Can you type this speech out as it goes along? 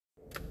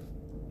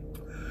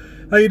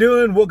How you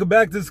doing? Welcome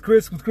back. This is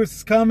Chris with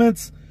Chris's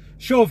Comments,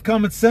 show of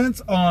common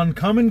sense on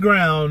common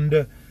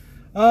ground.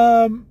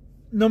 No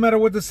matter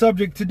what the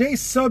subject,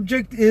 today's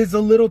subject is a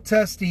little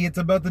testy. It's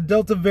about the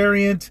Delta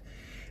variant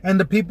and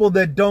the people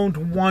that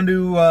don't want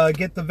to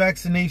get the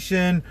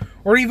vaccination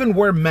or even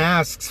wear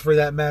masks for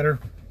that matter.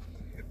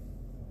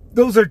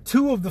 Those are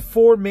two of the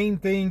four main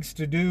things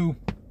to do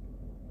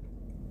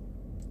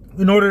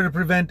in order to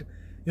prevent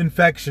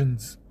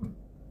infections.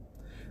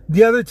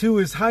 The other two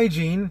is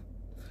hygiene.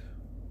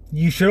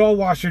 You should all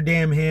wash your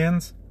damn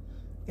hands.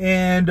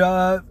 And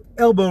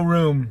elbow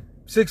room,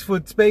 6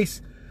 foot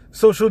space,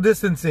 social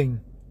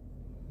distancing.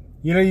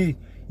 You know,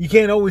 you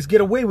can't always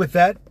get away with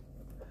that,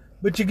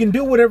 but you can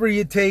do whatever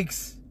it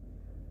takes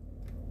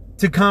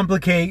to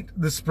complicate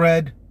the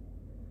spread.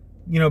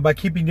 You know, by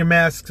keeping your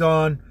masks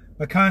on,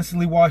 by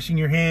constantly washing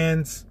your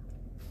hands.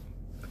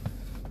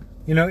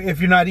 You know, if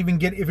you're not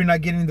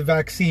getting the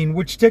vaccine,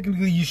 which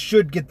technically you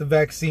should get the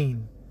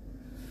vaccine.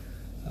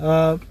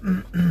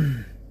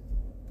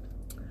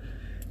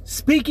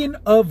 Speaking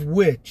of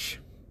which,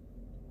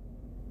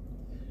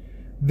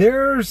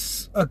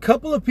 there's a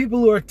couple of people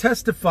who are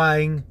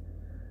testifying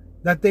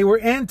that they were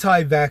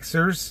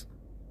anti-vaxxers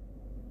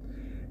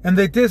and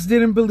they just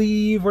didn't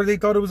believe, or they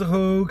thought it was a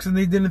hoax and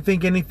they didn't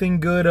think anything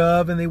good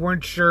of and they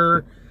weren't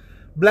sure,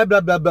 blah,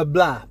 blah, blah, blah,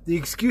 blah. The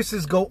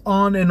excuses go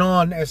on and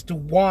on as to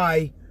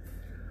why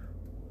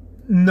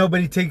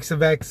nobody takes a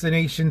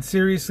vaccination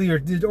seriously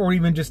or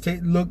even just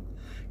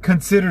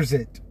considers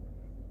it.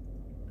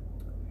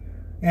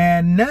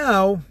 And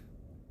now,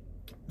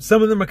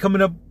 some of them are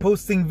coming up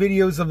posting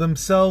videos of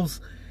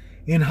themselves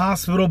in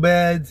hospital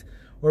beds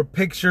or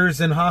pictures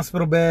in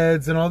hospital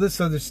beds and all this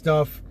other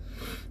stuff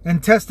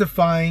and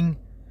testifying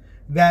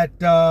that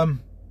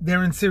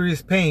they're in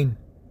serious pain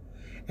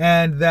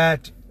and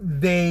that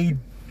they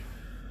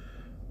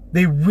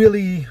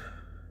really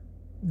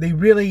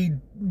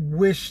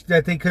wish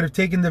that they could have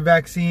taken the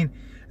vaccine,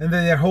 and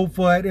that they're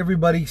hopeful that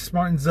everybody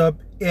smartens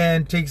up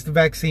and takes the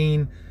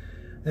vaccine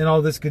and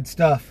all this good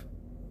stuff.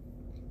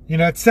 You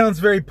know, it sounds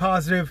very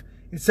positive.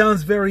 It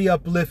sounds very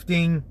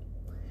uplifting.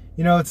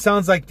 You know, it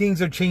sounds like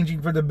things are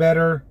changing for the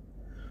better.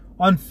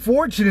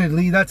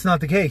 Unfortunately, that's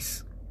not the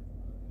case.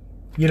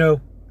 You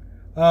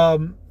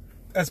know,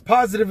 as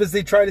positive as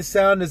they try to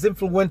sound, as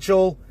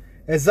influential,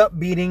 as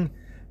upbeating,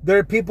 there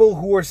are people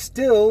who are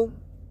still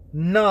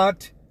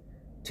not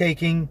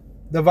taking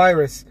the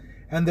virus.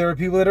 And there are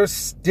people that are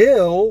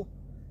still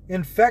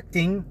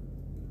infecting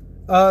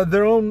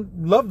their own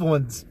loved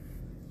ones.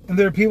 And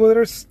there are people that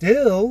are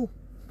still,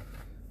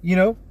 you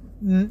know,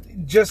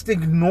 just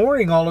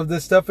ignoring all of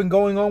this stuff and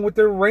going on with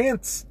their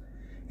rants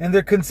and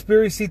their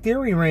conspiracy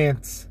theory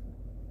rants.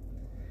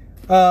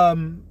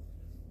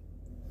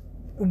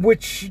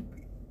 Which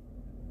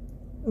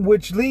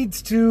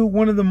leads to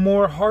one of the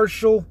more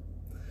harshal,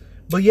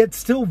 but yet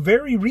still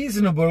very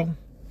reasonable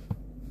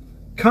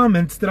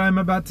comments that I'm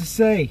about to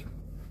say.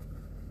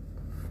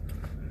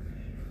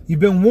 You've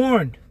been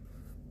warned.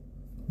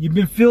 You've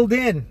been filled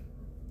in.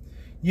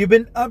 You've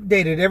been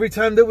updated every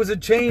time there was a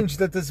change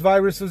that this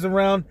virus was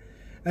around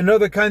and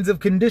other kinds of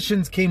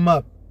conditions came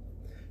up.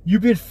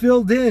 You've been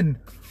filled in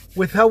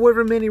with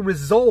however many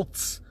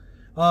results,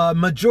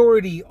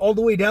 majority, all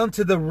the way down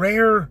to the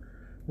rare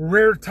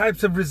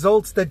types of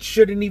results that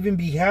shouldn't even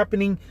be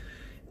happening,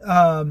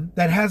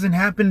 that hasn't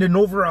happened in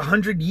over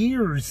 100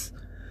 years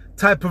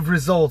type of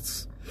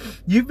results.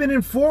 You've been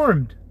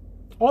informed.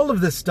 All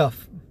of this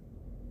stuff.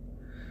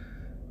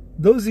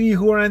 Those of you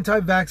who are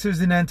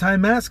anti-vaxxers and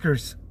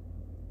anti-maskers,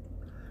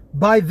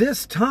 by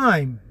this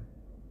time,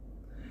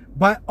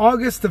 by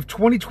August of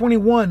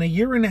 2021, a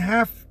year and a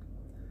half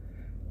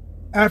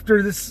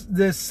after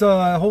this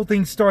whole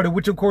thing started,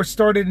 which of course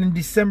started in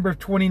December of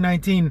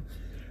 2019,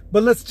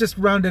 but let's just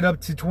round it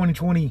up to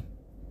 2020.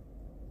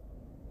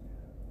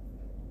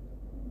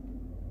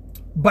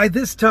 By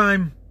this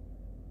time,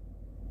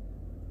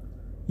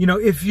 you know,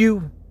 if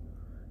you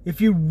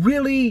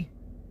really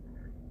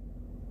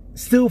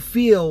still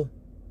feel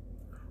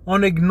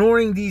on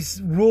ignoring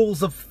these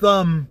rules of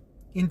thumb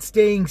in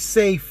staying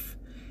safe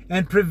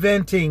and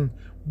preventing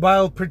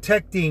while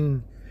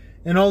protecting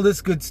and all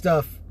this good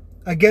stuff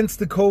against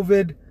the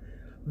COVID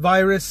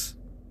virus,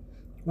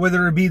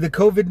 whether it be the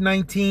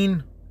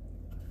COVID-19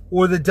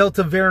 or the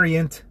Delta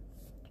variant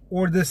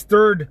or this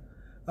third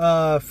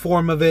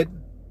form of it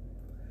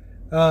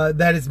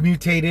that is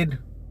mutated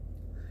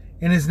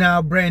and is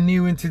now brand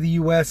new into the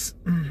US.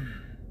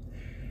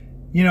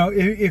 You know,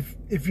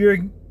 if you're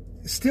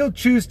still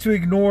choose to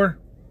ignore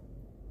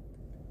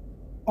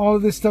all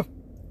of this stuff,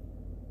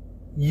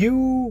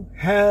 you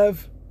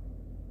have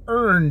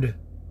earned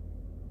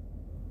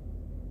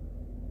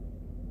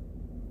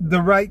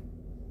the right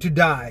to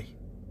die.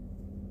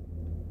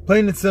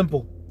 Plain and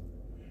simple.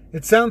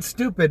 It sounds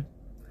stupid.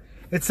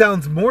 It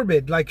sounds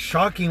morbid, like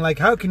shocking, like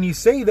how can you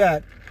say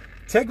that?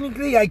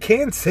 Technically, I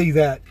can't say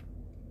that.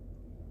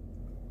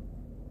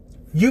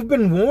 You've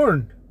been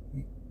warned.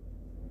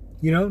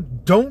 You know,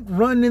 don't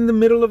run in the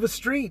middle of a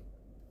street.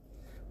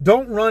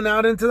 Don't run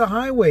out into the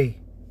highway.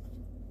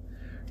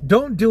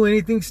 Don't do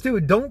anything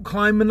stupid. Don't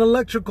climb an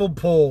electrical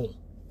pole.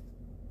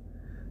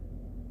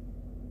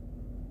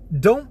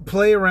 Don't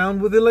play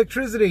around with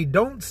electricity.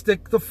 Don't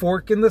stick the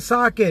fork in the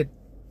socket.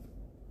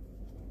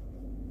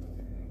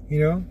 You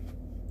know,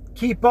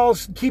 keep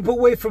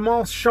away from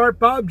all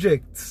sharp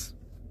objects.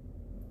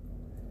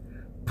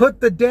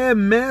 Put the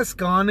damn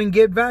mask on and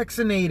get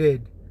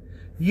vaccinated.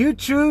 You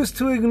choose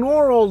to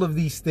ignore all of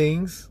these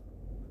things.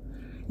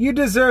 You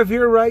deserve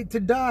your right to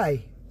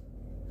die.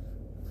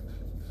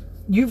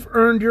 You've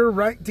earned your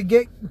right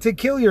to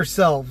kill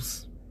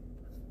yourselves.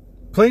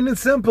 Plain and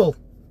simple.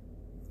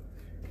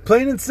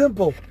 Plain and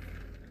simple.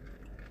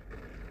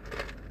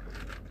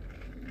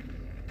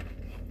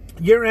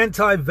 You're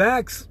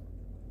anti-vax.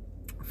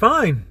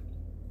 Fine.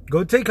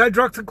 Go take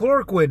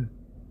hydroxychloroquine.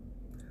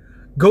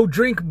 Go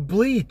drink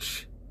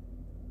bleach.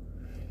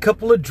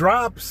 Couple of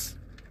drops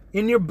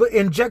in your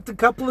inject a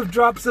couple of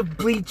drops of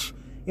bleach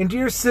into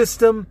your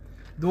system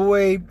the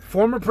way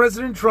former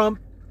President Trump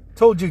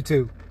told you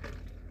to.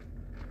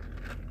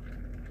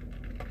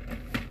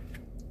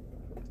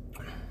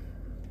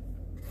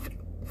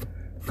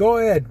 Go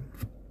ahead.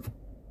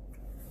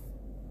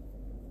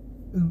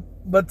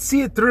 But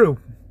see it through.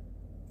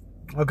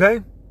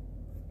 Okay?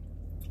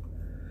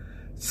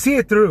 See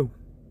it through.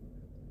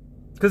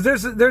 Because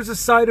there's a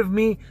side of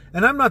me,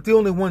 and I'm not the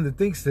only one that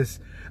thinks this.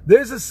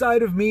 There's a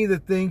side of me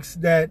that thinks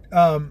that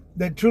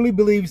that truly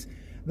believes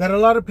that a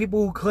lot of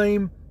people who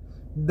claim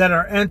that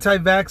are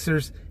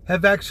anti-vaxxers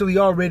have actually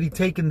already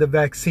taken the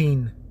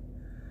vaccine.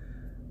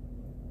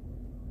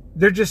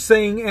 They're just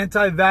saying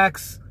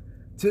anti-vax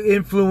to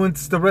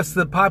influence the rest of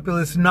the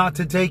populace not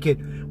to take it,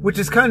 which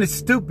is kind of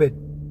stupid,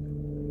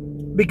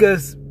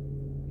 because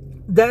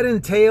that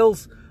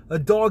entails a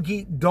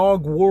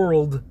dog-eat-dog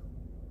world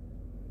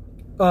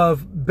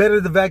of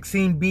better the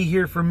vaccine be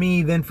here for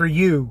me than for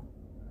you,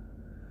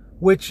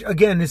 which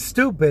again is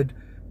stupid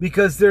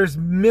because there's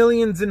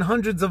millions and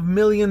hundreds of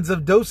millions of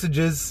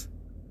dosages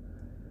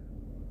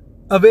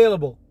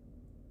available.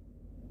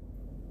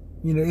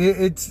 You know,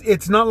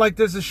 it's not like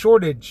there's a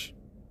shortage.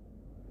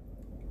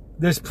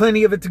 There's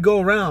plenty of it to go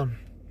around.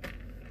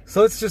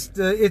 So it's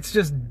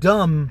just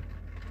dumb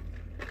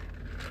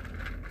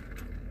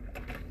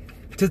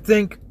to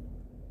think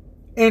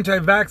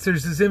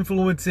anti-vaxxers is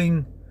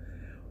influencing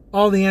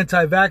all the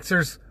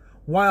anti-vaxxers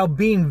while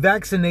being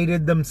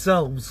vaccinated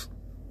themselves.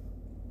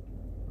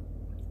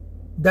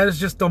 That is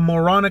just a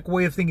moronic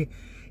way of thinking.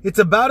 It's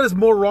about as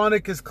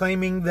moronic as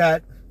claiming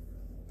that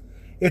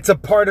it's a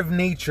part of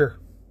nature.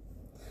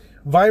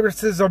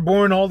 Viruses are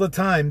born all the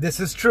time. This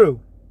is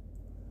true.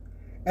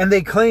 And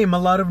they claim a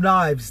lot of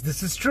knives.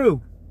 This is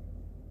true.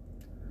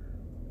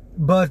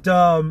 But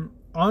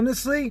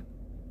honestly,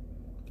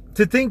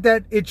 to think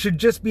that it should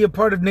just be a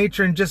part of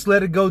nature and just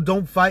let it go,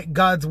 don't fight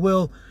God's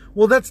will.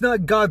 Well, that's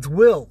not God's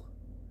will.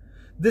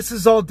 This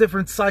is all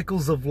different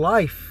cycles of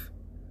life.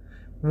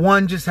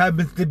 One just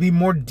happens to be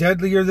more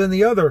deadlier than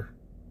the other.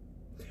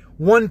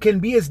 One can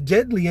be as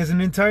deadly as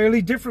an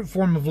entirely different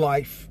form of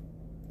life.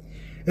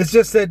 It's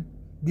just that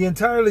the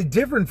entirely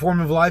different form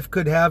of life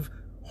could have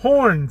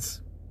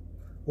horns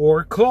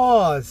or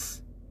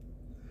claws,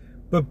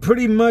 but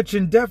pretty much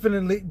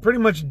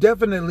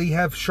definitely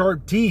have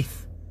sharp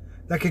teeth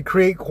that could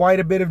create quite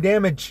a bit of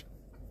damage,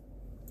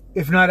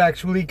 if not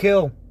actually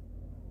kill.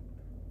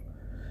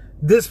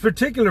 This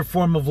particular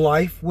form of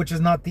life, which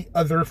is not the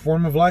other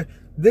form of life,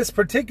 this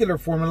particular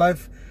form of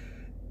life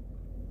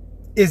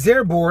is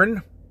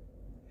airborne,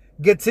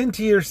 gets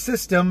into your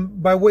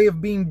system by way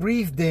of being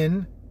breathed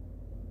in,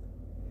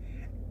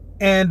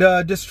 and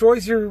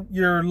destroys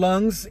your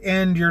lungs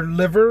and your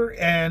liver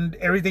and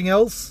everything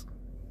else,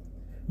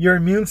 your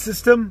immune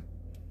system,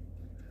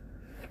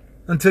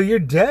 until you're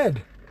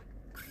dead.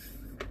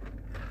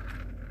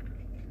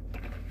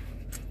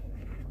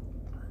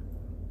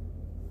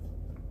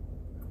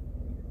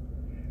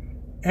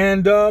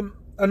 And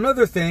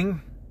another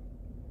thing,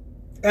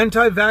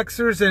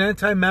 anti-vaxxers and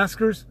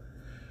anti-maskers,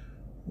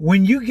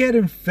 when you get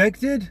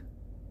infected,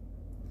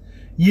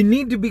 you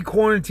need to be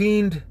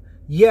quarantined,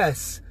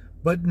 yes,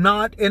 but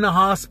not in a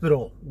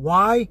hospital.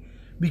 Why?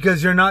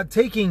 Because you're not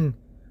taking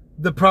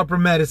the proper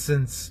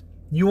medicines.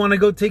 You want to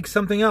go take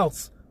something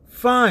else.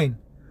 Fine.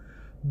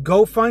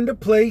 Go find a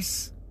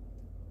place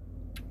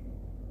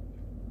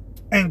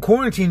and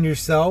quarantine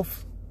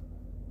yourself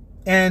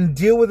and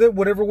deal with it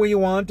whatever way you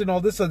want and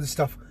all this other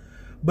stuff.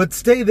 But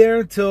stay there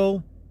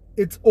until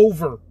it's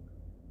over.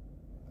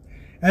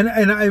 And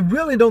I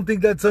really don't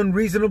think that's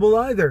unreasonable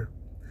either.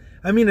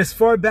 I mean, as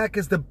far back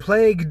as the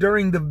plague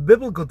during the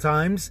biblical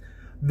times,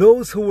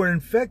 those who were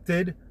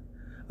infected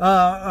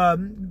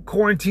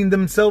quarantined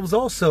themselves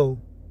also.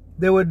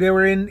 They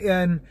were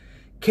in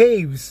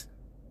caves.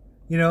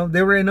 You know,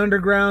 they were in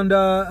underground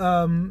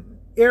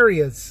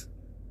areas.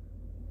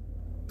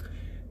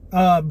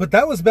 But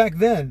that was back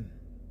then.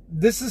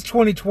 This is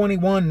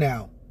 2021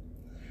 now.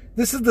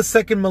 This is the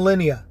second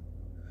millennia.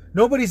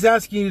 Nobody's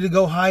asking you to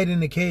go hide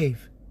in a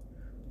cave.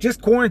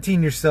 Just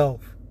quarantine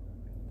yourself.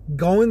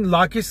 Go and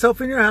lock yourself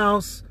in your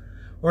house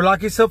or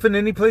lock yourself in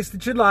any place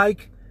that you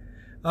like.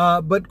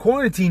 but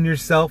quarantine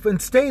yourself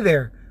and stay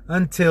there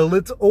until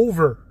it's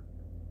over.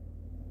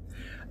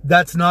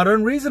 That's not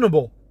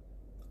unreasonable.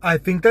 I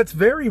think that's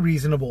very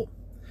reasonable.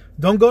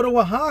 Don't go to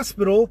a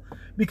hospital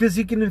because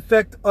you can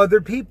infect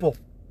other people.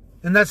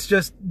 And that's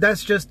just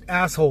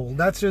asshole.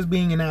 That's just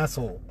being an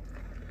asshole.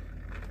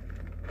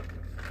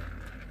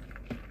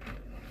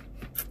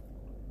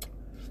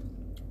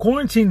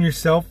 Quarantine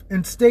yourself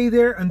and stay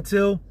there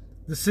until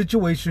the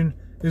situation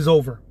is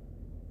over.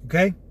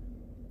 Okay?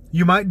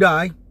 You might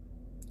die.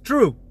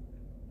 True.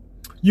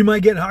 You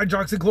might get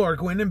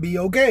hydroxychloroquine and be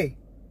okay.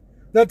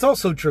 That's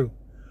also true.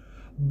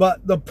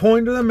 But the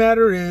point of the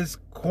matter is,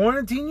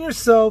 quarantine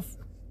yourself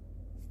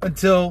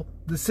until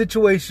the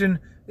situation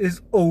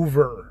is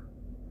over.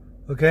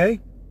 Okay?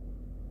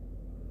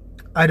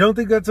 I don't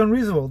think that's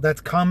unreasonable.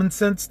 That's common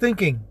sense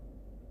thinking.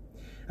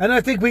 And I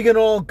think we can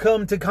all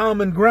come to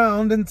common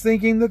ground in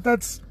thinking that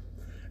that's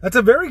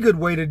a very good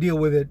way to deal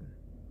with it.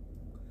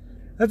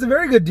 That's a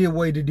very good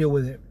way to deal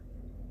with it.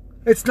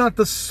 It's not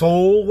the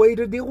sole way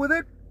to deal with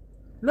it.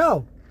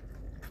 No.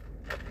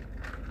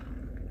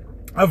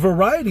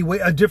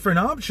 A different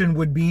option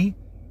would be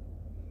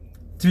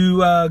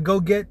to go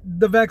get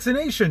the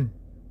vaccination.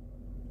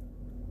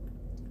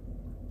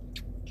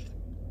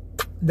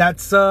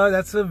 That's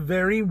a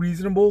very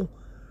reasonable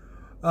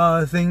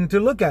thing to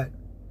look at.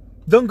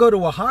 Don't go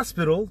to a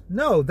hospital.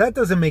 No, that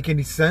doesn't make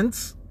any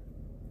sense.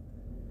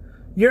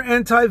 You're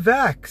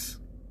anti-vax.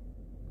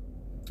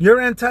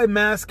 You're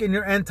anti-mask and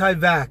you're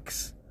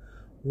anti-vax.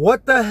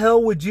 What the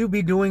hell would you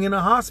be doing in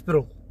a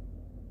hospital?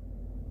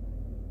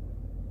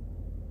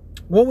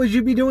 What would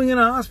you be doing in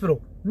a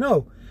hospital?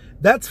 No,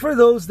 that's for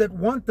those that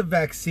want the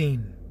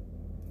vaccine.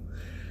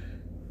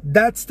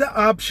 That's the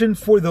option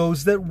for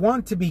those that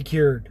want to be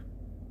cured.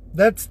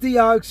 That's the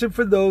option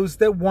for those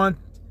that want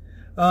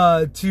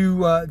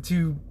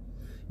to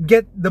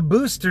get the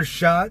booster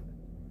shot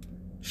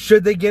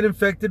should they get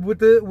infected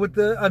with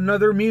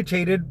another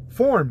mutated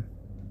form,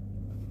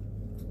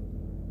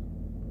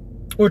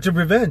 or to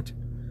prevent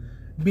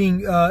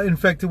being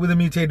infected with a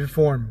mutated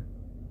form.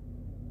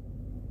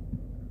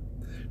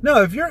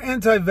 No, if you're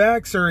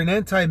anti-vaxxer and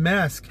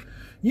anti-mask,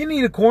 you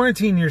need to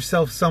quarantine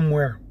yourself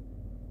somewhere.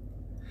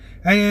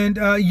 And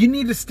you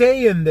need to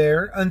stay in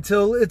there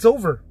until it's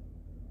over.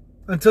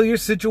 Until your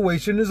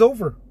situation is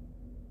over.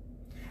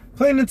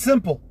 Plain and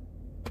simple.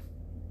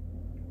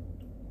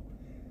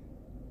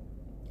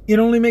 It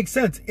only makes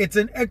sense. It's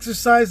an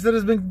exercise that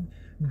has been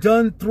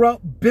done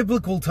throughout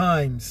biblical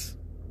times.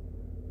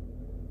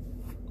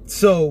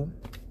 So,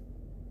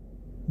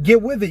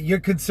 get with it. You're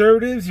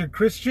conservatives, you're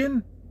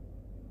Christian.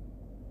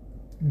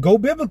 Go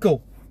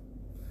biblical.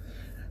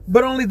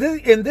 But only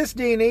in this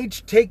day and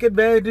age, take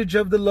advantage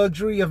of the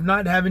luxury of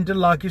not having to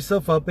lock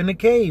yourself up in a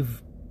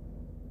cave.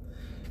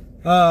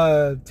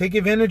 Take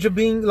advantage of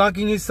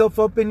locking yourself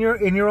up in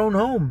your own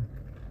home.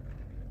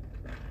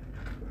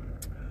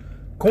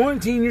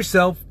 Quarantine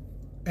yourself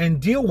and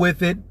deal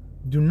with it.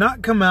 Do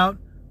not come out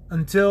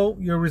until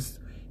your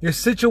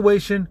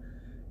situation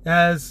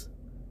has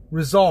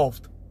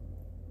resolved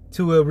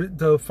to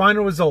a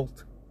final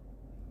result.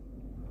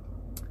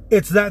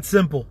 It's that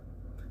simple.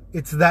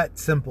 It's that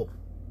simple.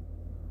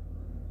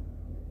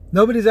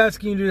 Nobody's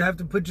asking you to have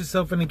to put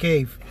yourself in a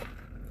cave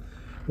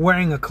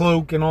wearing a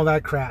cloak and all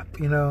that crap,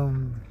 you know.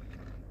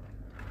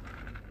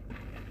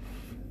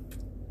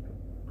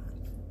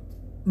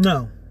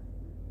 No.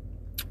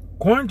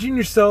 Quarantine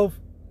yourself.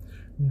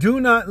 Do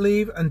not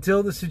leave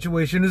until the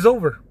situation is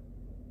over.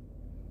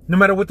 No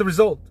matter what the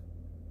result.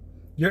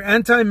 You're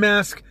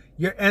anti-mask,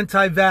 you're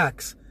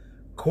anti-vax.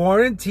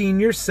 Quarantine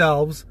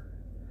yourselves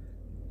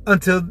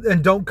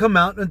and don't come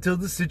out until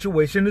the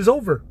situation is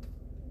over.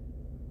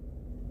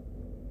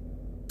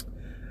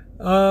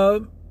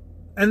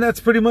 And that's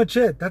pretty much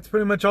it. That's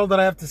pretty much all that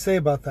I have to say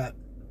about that.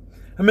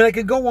 I mean, I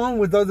could go on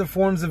with other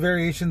forms of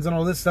variations and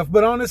all this stuff,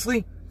 but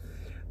honestly,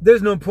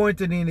 there's no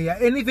point in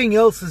anything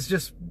else is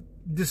just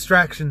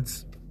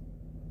distractions.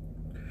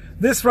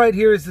 This right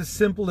here is as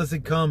simple as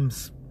it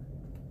comes.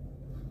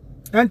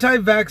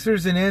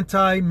 Anti-vaxxers and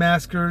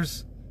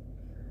anti-maskers,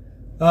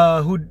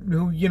 who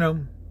you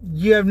know,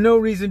 you have no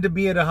reason to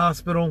be at a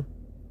hospital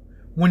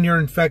when you're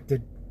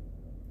infected.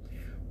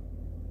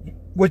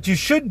 What you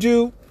should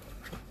do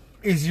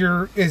is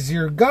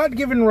your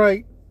God-given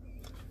right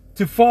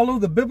to follow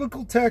the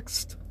biblical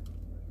text,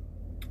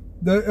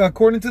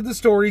 according to the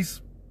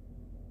stories,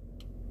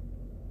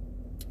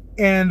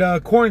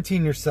 and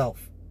quarantine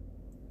yourself.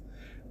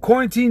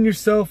 Quarantine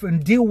yourself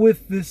and deal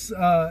with this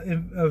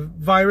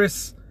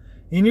virus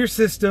in your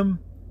system,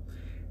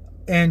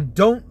 and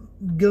don't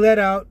get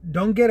out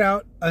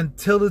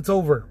until it's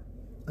over,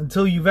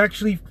 until you've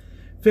actually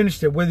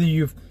finished it. Whether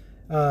you've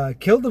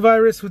killed the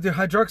virus with your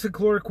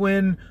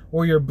hydroxychloroquine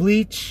or your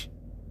bleach,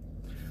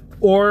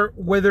 or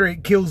whether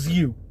it kills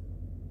you.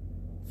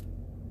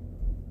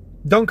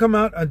 Don't come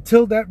out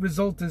until that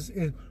result is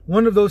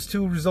one of those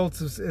two results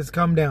has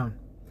come down,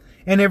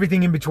 and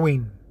everything in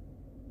between.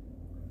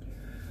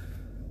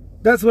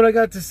 That's what I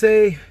got to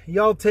say.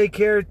 Y'all take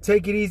care.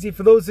 Take it easy.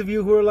 For those of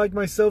you who are like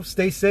myself,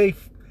 stay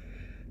safe.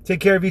 Take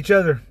care of each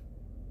other.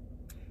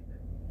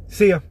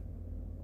 See ya.